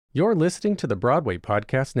You're listening to the Broadway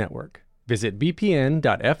Podcast Network. Visit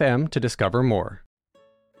bpn.fm to discover more.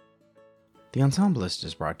 The Ensemblist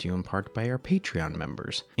is brought to you in part by our Patreon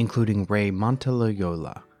members, including Ray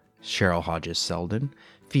Montaloyola, Cheryl Hodges-Selden,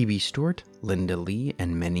 Phoebe Stewart, Linda Lee,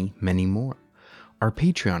 and many, many more. Our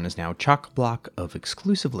Patreon is now chock-a-block of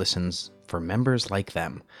exclusive listens for members like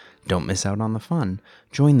them. Don't miss out on the fun.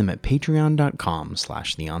 Join them at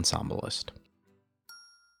patreon.com/theensemblist.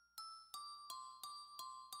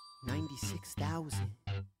 96,000.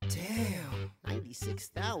 Damn.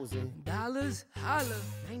 $96,000. Holla.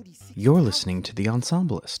 96. You're listening to The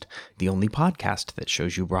Ensemblist, the only podcast that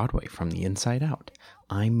shows you Broadway from the inside out.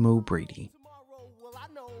 I'm Mo Brady. Well, I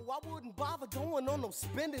know I wouldn't bother going on no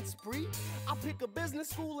spending spree. I'll pick a business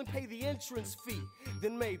school and pay the entrance fee.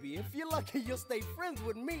 Then maybe, if you're lucky, you'll stay friends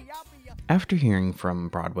with me. I'll be a... After hearing from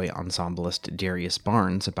Broadway ensemblist Darius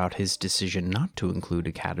Barnes about his decision not to include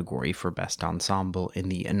a category for Best Ensemble in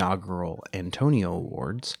the inaugural Antonio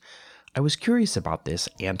Awards, I was curious about this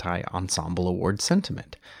anti-ensemble award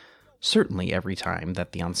sentiment. Certainly every time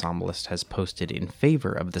that the Ensemblist has posted in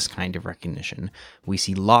favor of this kind of recognition, we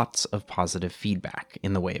see lots of positive feedback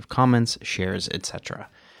in the way of comments, shares, etc.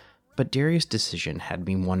 But Darius' decision had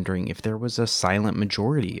me wondering if there was a silent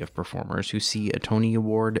majority of performers who see a Tony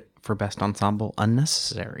Award for Best Ensemble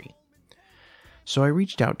unnecessary. So I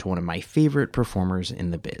reached out to one of my favorite performers in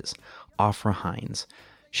the biz, Afra Hines.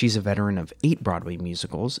 She's a veteran of 8 Broadway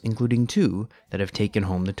musicals, including 2 that have taken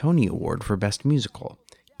home the Tony Award for Best Musical,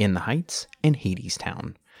 In the Heights and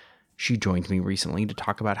Hadestown. She joined me recently to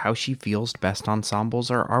talk about how she feels best ensembles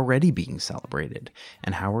are already being celebrated,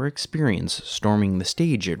 and how her experience storming the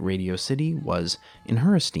stage at Radio City was, in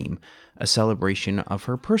her esteem, a celebration of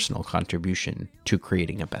her personal contribution to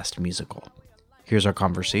creating a best musical. Here's our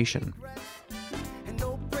conversation. And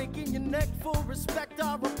no breaking your neck for respect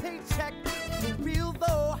or a paycheck. For real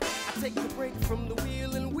though, I take the break from the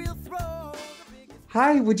wheel and we'll throw the biggest...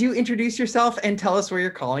 Hi, would you introduce yourself and tell us where you're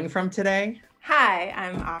calling from today? Hi,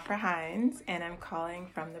 I'm Afra Hines, and I'm calling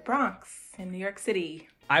from the Bronx in New York City.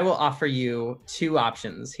 I will offer you 2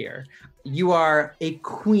 options here. You are a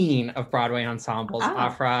queen of Broadway ensembles,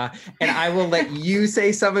 Afra, and I will let you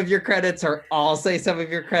say some of your credits, or I'll say some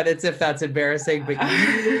of your credits if that's embarrassing, but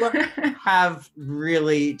you have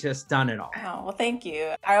really just done it all. Oh, well, thank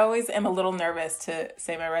you. I always am a little nervous to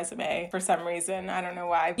say my resume for some reason. I don't know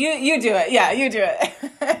why. You do it. Yeah, you do it.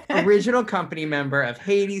 Original company member of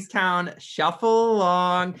Hadestown, Shuffle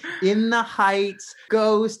Along, In the Heights,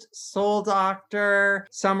 Ghost, Soul Doctor.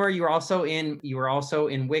 Summer, you were also in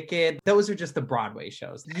Wicked. Those are just the Broadway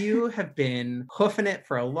shows. You have been hoofing it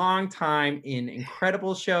for a long time in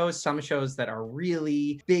incredible shows, some shows that are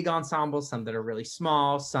really big ensembles, some that are really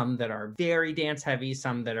small, some that are very dance heavy,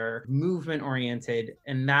 some that are movement oriented.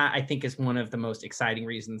 And that, I think, is one of the most exciting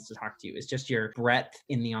reasons to talk to you, is just your breadth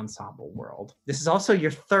in the ensemble world. This is also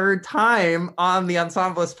your 3rd time on the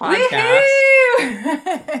Ensemblist podcast.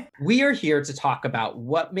 We are here to talk about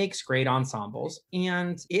what makes great ensembles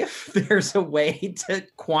and if there's a way to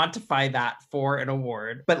quantify that for an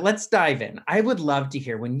award. But let's dive in. I would love to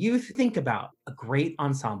hear, when you think about a great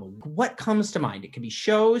ensemble, what comes to mind? It could be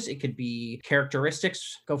shows, it could be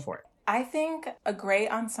characteristics. Go for it. I think a great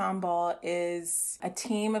ensemble is a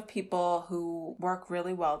team of people who work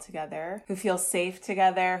really well together, who feel safe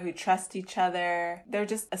together, who trust each other. They're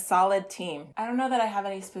just a solid team. I don't know that I have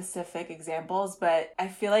any specific examples, but I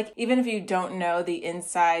feel like even if you don't know the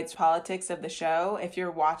inside politics of the show, if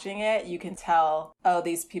you're watching it, you can tell, oh,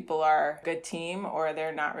 these people are a good team, or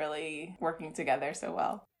they're not really working together so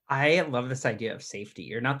well. I love this idea of safety.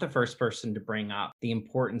 You're not the first person to bring up the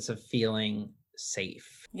importance of feeling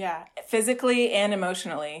safe. Yeah, physically and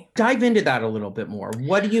emotionally. Dive into that a little bit more.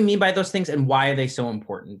 What do you mean by those things, and why are they so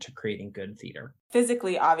important to creating good theater?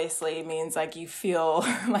 Physically, obviously, means like you feel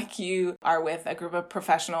like you are with a group of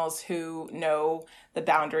professionals who know the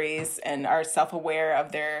boundaries and are self-aware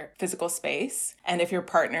of their physical space. And if you're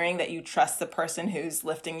partnering, that you trust the person who's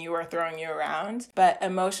lifting you or throwing you around. But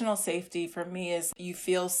emotional safety for me is you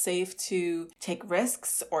feel safe to take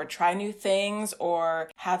risks or try new things or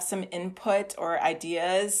have some input or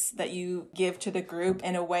ideas that you give to the group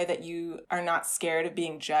in a way that you are not scared of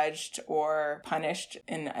being judged or punished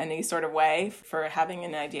in any sort of way for having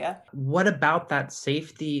an idea. What about that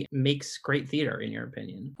safety makes great theater, in your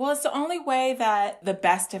opinion? Well, it's the only way that the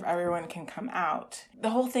best of everyone can come out. The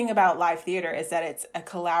whole thing about live theater is that it's a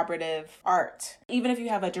collaborative art. Even if you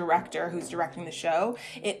have a director who's directing the show,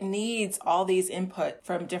 it needs all these input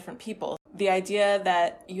from different people. The idea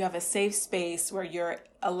that you have a safe space where you're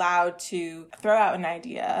allowed to throw out an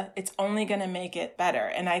idea, it's only going to make it better.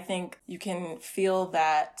 And I think you can feel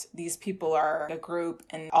that these people are a group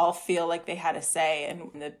and all feel like they had a say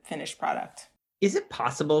in the finished product. Is it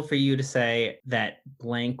possible for you to say that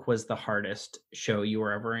blank was the hardest show you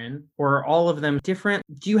were ever in? Or are all of them different?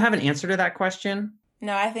 Do you have an answer to that question?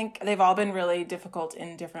 No, I think they've all been really difficult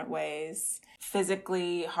in different ways.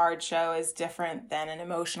 Physically hard show is different than an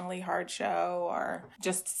emotionally hard show, or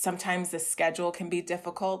just sometimes the schedule can be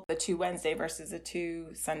difficult. The 2 Wednesday versus a 2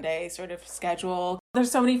 Sunday sort of schedule. There's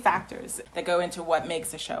so many factors that go into what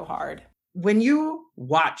makes a show hard. When you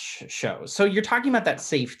watch shows, so you're talking about that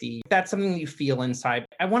safety, that's something you feel inside.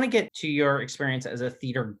 I want to get to your experience as a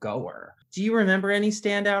theater goer. Do you remember any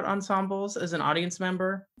standout ensembles as an audience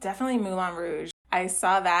member? Definitely Moulin Rouge. I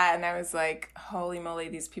saw that and I was like, holy moly,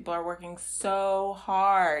 these people are working so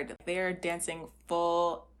hard. They're dancing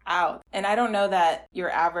full out. And I don't know that your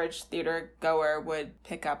average theater goer would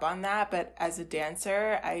pick up on that, but as a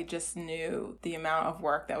dancer, I just knew the amount of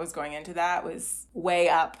work that was going into that was way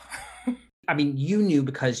up. I mean, you knew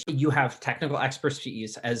because you have technical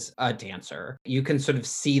expertise as a dancer. You can sort of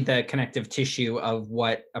see the connective tissue of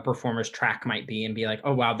what a performer's track might be and be like,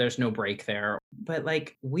 oh, wow, there's no break there. But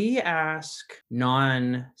like, we ask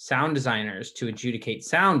non-sound designers to adjudicate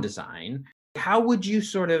sound design. How would you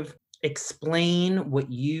sort of explain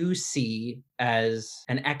what you see as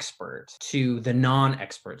an expert to the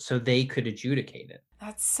non-expert so they could adjudicate it?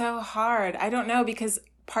 That's so hard. I don't know, because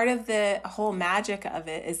part of the whole magic of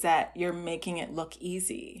it is that you're making it look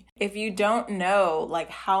easy. If you don't know like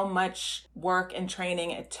how much work and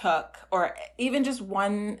training it took, or even just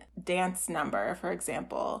one dance number, for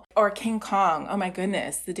example, or King Kong, oh my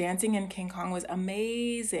goodness, the dancing in King Kong was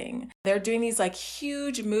amazing. They're doing these like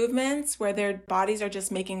huge movements where their bodies are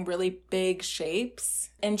just making really big shapes.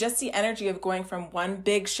 And just the energy of going from one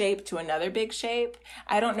big shape to another big shape,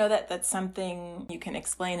 I don't know that that's something you can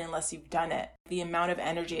explain unless you've done it. The amount of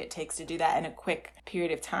energy it takes to do that in a quick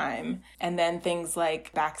period of time. And then things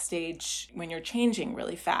like backstage when you're changing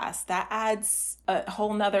really fast, that adds a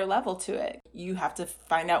whole nother level to it. You have to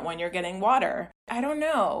find out when you're getting water. I don't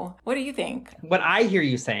know. What do you think? What I hear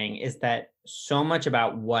you saying is that so much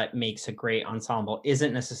about what makes a great ensemble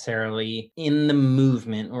isn't necessarily in the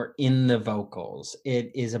movement or in the vocals.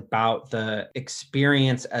 It is about the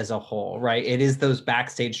experience as a whole, right? It is those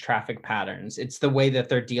backstage traffic patterns. It's the way that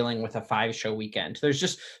they're dealing with a 5-show weekend. There's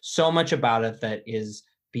just so much about it that is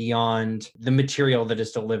beyond the material that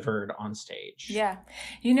is delivered on stage. Yeah.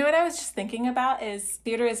 You know what I was just thinking about is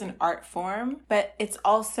theater is an art form, but it's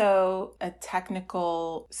also a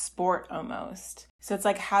technical sport almost. So it's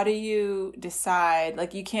like, how do you decide,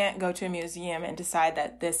 like you can't go to a museum and decide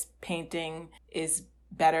that this painting is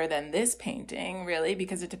better than this painting, really,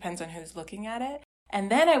 because it depends on who's looking at it. And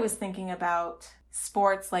then I was thinking about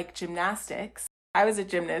sports like gymnastics. I was a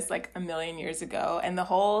gymnast like a million years ago, and the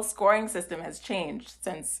whole scoring system has changed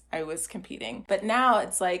since I was competing. But now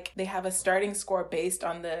it's like they have a starting score based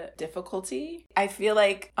on the difficulty. I feel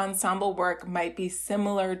like ensemble work might be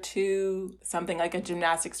similar to something like a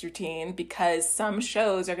gymnastics routine, because some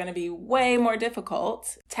shows are going to be way more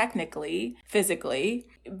difficult, technically, physically,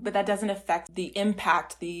 but that doesn't affect the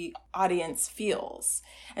impact the audience feels.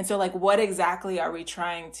 And so like, what exactly are we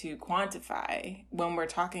trying to quantify when we're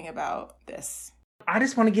talking about this? I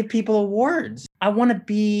just want to give people awards. I want to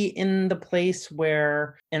be in the place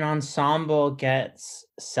where an ensemble gets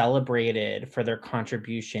celebrated for their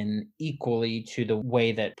contribution equally to the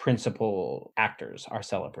way that principal actors are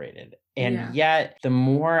celebrated. And yet, the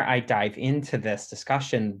more I dive into this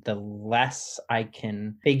discussion, the less I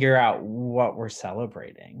can figure out what we're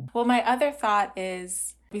celebrating. Well, my other thought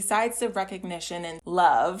is, besides the recognition and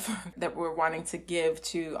love that we're wanting to give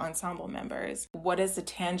to ensemble members, what is the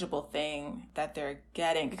tangible thing that they're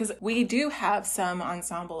getting? Because we do have some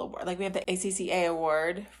ensemble awards. Like we have the ACCA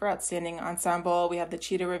award for Outstanding Ensemble. We have the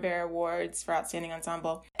Cheetah Rivera Awards for Outstanding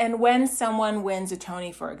Ensemble. And when someone wins a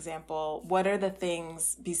Tony, for example, what are the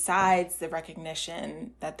things besides the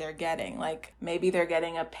recognition that they're getting? Like maybe they're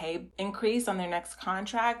getting a pay increase on their next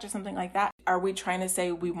contract or something like that. Are we trying to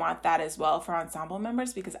say we want that as well for ensemble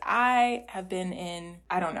members? Because I have been in,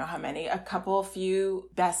 I don't know how many, a few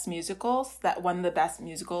best musicals that won the Best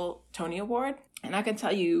Musical Tony Award. And I can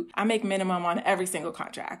tell you, I make minimum on every single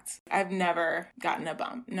contract. I've never gotten a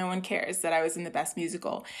bump. No one cares that I was in the Best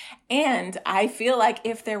Musical. And I feel like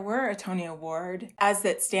if there were a Tony Award, as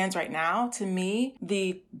it stands right now, to me,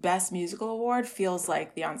 the Best Musical Award feels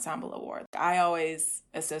like the Ensemble Award. I always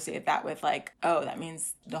associate that with like, oh, that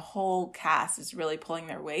means the whole cast is really pulling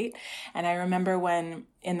their weight. And I remember when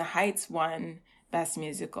In the Heights won Best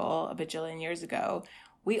Musical a bajillion years ago,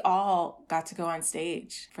 we all got to go on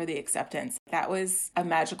stage for the acceptance. That was a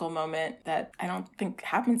magical moment that I don't think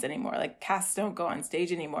happens anymore. Like, casts don't go on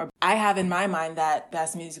stage anymore. I have in my mind that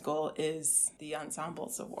Best Musical is the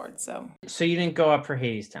Ensembles Award. So you didn't go up for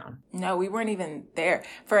Hadestown? no, we weren't even there.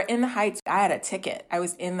 For In the Heights, I had a ticket. I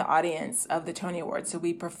was in the audience of the Tony Awards. So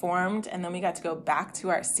we performed and then we got to go back to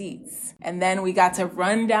our seats. And then we got to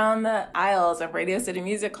run down the aisles of Radio City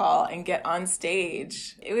Music Hall and get on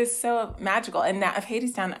stage. It was so magical. And now, of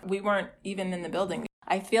Hadestown, we weren't even in the building.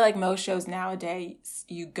 I feel like most shows nowadays,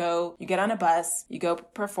 you get on a bus, you go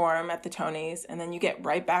perform at the Tonys, and then you get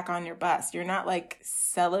right back on your bus. You're not like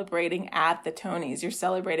celebrating at the Tonys, you're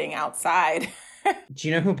celebrating outside. Do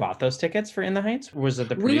you know who bought those tickets for In the Heights? Was it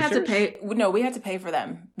the producers? We had to pay. No, we had to pay for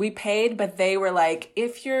them. We paid, but they were like,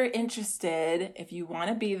 if you're interested, if you want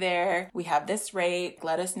to be there, we have this rate,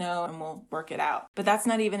 let us know and we'll work it out. But that's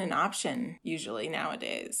not even an option usually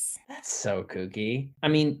nowadays. That's so kooky. I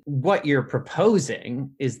mean, what you're proposing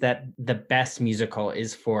is that the Best Musical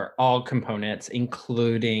is for all components,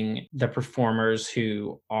 including the performers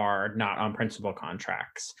who are not on principal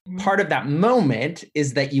contracts. Mm-hmm. Part of that moment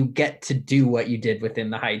is that you get to do what you did within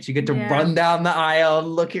the Heights. You get to run down the aisle,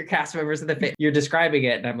 look your cast members in the face. You're describing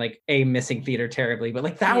it, and I'm like, missing theater terribly, but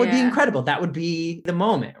like that would be incredible. That would be the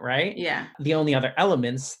moment, right? Yeah. The only other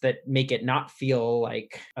elements that make it not feel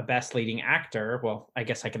like a Best Leading Actor, well, I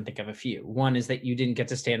guess I can think of a few. One is that you didn't get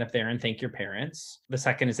to stand up there and thank your parents. The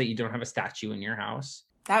second is that you don't have a statue in your house.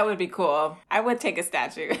 That would be cool. I would take a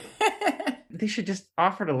statue. They should just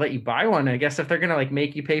offer to let you buy one, I guess, if they're gonna like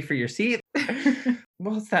make you pay for your seat.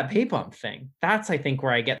 Well, it's that pay bump thing. That's, I think,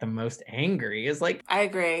 where I get the most angry is like... I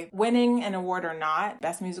agree. Winning an award or not,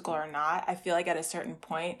 Best Musical or not, I feel like at a certain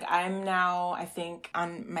point, I'm now, I think,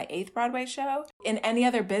 on my 8th Broadway show. In any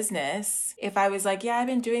other business, if I was like, yeah, I've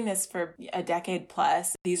been doing this for a decade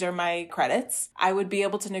plus, these are my credits, I would be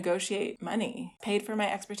able to negotiate money paid for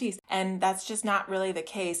my expertise. And that's just not really the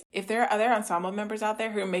case. If there are other ensemble members out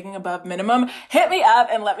there who are making above minimum, hit me up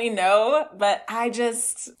and let me know. But I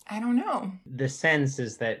don't know. The sense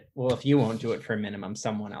is that, well, if you won't do it for a minimum,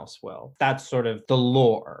 someone else will. That's sort of the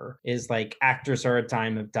lore, is like actors are a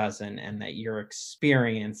dime a dozen, and that your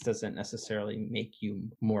experience doesn't necessarily make you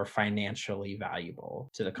more financially valuable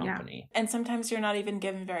to the company. Yeah. And sometimes you're not even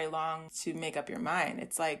given very long to make up your mind.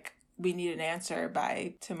 It's like, we need an answer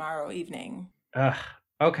by tomorrow evening.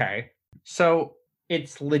 Okay. So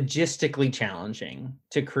it's logistically challenging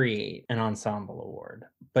to create an ensemble award,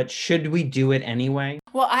 but should we do it anyway?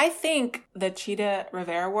 Well, I think the Chita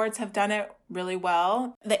Rivera Awards have done it really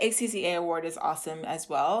well. The ACCA award is awesome as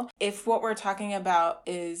well. If what we're talking about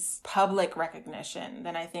is public recognition,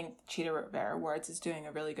 then I think Chita Rivera Awards is doing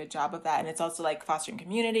a really good job of that. And it's also like fostering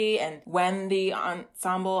community. And when the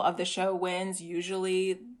ensemble of the show wins,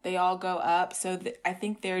 usually they all go up. So I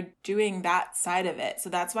think they're doing that side of it. So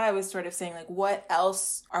that's why I was sort of saying, like, what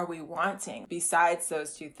else are we wanting besides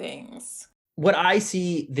those two things? What I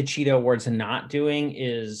see the Cheetah Awards not doing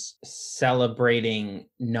is celebrating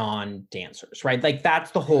non-dancers, right? Like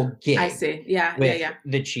that's the whole gig. I see. Yeah.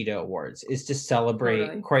 The Cheetah Awards is to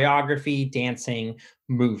celebrate choreography, dancing,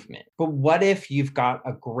 movement. But what if you've got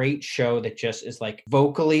a great show that just is like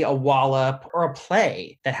vocally a wallop, or a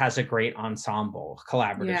play that has a great ensemble,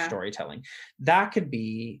 collaborative storytelling? That could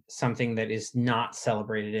be something that is not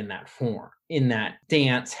celebrated in that form, in that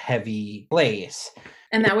dance heavy place.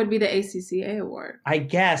 And that would be the ACCA award. I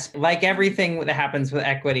guess, like everything that happens with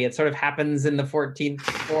equity, it sort of happens in the 14th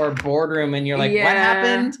floor boardroom and you're like, what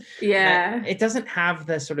happened? Yeah. It doesn't have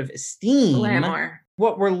the sort of esteem. Glamour.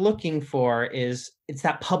 What we're looking for is, it's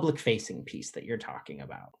that public facing piece that you're talking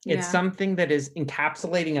about. Yeah. It's something that is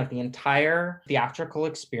encapsulating of the entire theatrical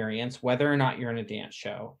experience, whether or not you're in a dance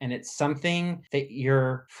show. And it's something that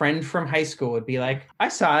your friend from high school would be like, I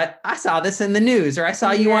saw it. I saw this in the news, or I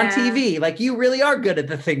saw you on TV. Like, you really are good at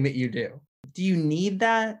the thing that you do. Do you need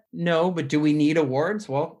that? No, but do we need awards?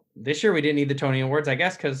 Well, this year we didn't need the Tony Awards, I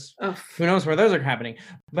guess, because who knows where those are happening.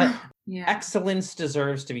 But excellence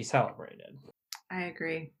deserves to be celebrated. I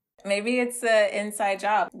agree. Maybe it's an inside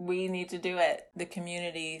job. We need to do it. The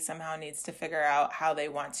community somehow needs to figure out how they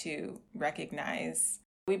want to recognize.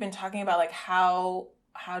 We've been talking about like how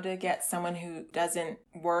to get someone who doesn't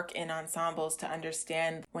work in ensembles to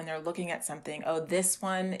understand when they're looking at something, oh, this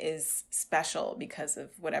one is special because of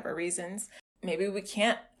whatever reasons. Maybe we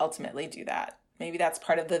can't ultimately do that. Maybe that's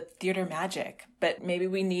part of the theater magic, but maybe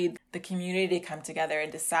we need the community to come together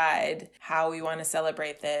and decide how we want to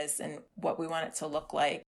celebrate this and what we want it to look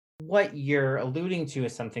like. What you're alluding to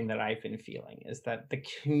is something that I've been feeling, is that the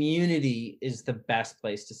community is the best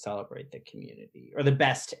place to celebrate the community, or the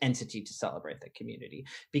best entity to celebrate the community.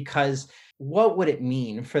 Because what would it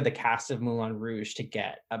mean for the cast of Moulin Rouge to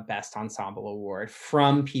get a Best Ensemble award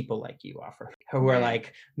from people like you, Afra, who are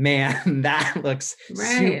like, man, that looks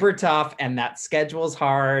super tough, and that schedule's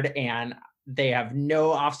hard, and they have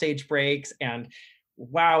no offstage breaks, and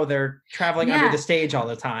wow, they're traveling under the stage all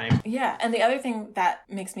the time. Yeah. And the other thing that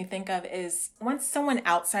makes me think of is once someone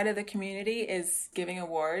outside of the community is giving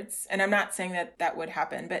awards, and I'm not saying that that would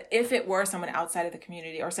happen, but if it were someone outside of the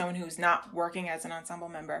community or someone who's not working as an ensemble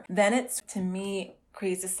member, then it's, to me,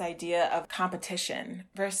 creates this idea of competition,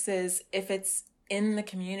 versus if it's in the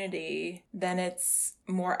community, then it's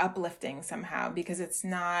more uplifting somehow, because it's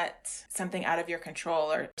not something out of your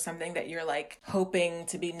control or something that you're like hoping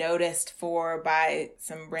to be noticed for by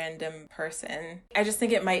some random person. I just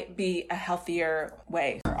think it might be a healthier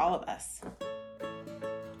way for all of us.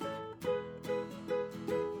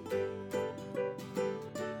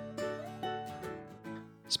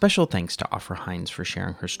 Special thanks to Afra Hines for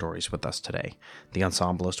sharing her stories with us today. The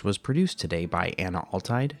Ensemblist was produced today by Anna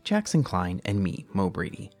Altide, Jackson Klein, and me, Mo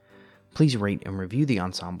Brady. Please rate and review The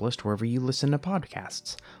Ensemblist wherever you listen to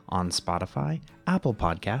podcasts, on Spotify, Apple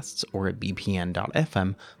Podcasts, or at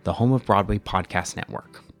bpn.fm, the home of Broadway Podcast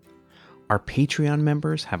Network. Our Patreon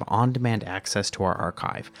members have on-demand access to our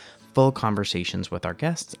archive, full conversations with our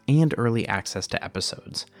guests, and early access to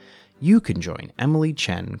episodes. You can join Emily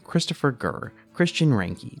Chen, Christopher Gurr, Christian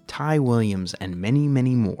Ranke, Ty Williams, and many,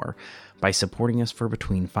 many more by supporting us for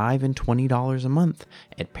between $5 and $20 a month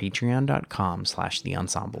at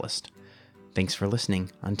patreon.com/theensemblist. Thanks for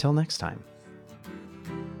listening. Until next time.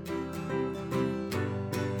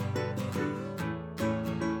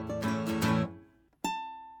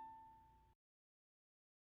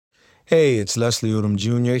 Hey, it's Leslie Odom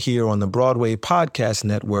Jr. here on the Broadway Podcast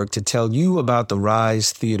Network to tell you about the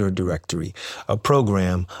Rise Theater Directory, a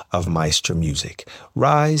program of Maestro Music.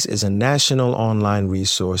 Rise is a national online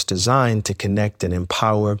resource designed to connect and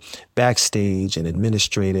empower backstage and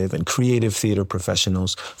administrative and creative theater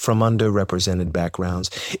professionals from underrepresented backgrounds.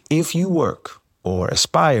 If you work or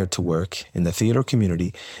aspire to work in the theater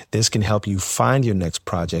community, this can help you find your next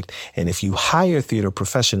project. And if you hire theater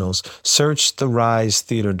professionals, search the Rise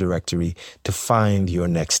Theater Directory to find your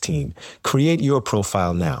next team. Create your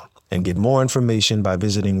profile now and get more information by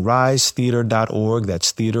visiting risetheater.org.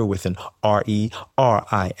 That's theater with an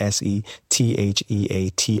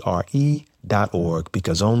RERISETHEATRE.org,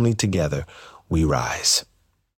 because only together we rise.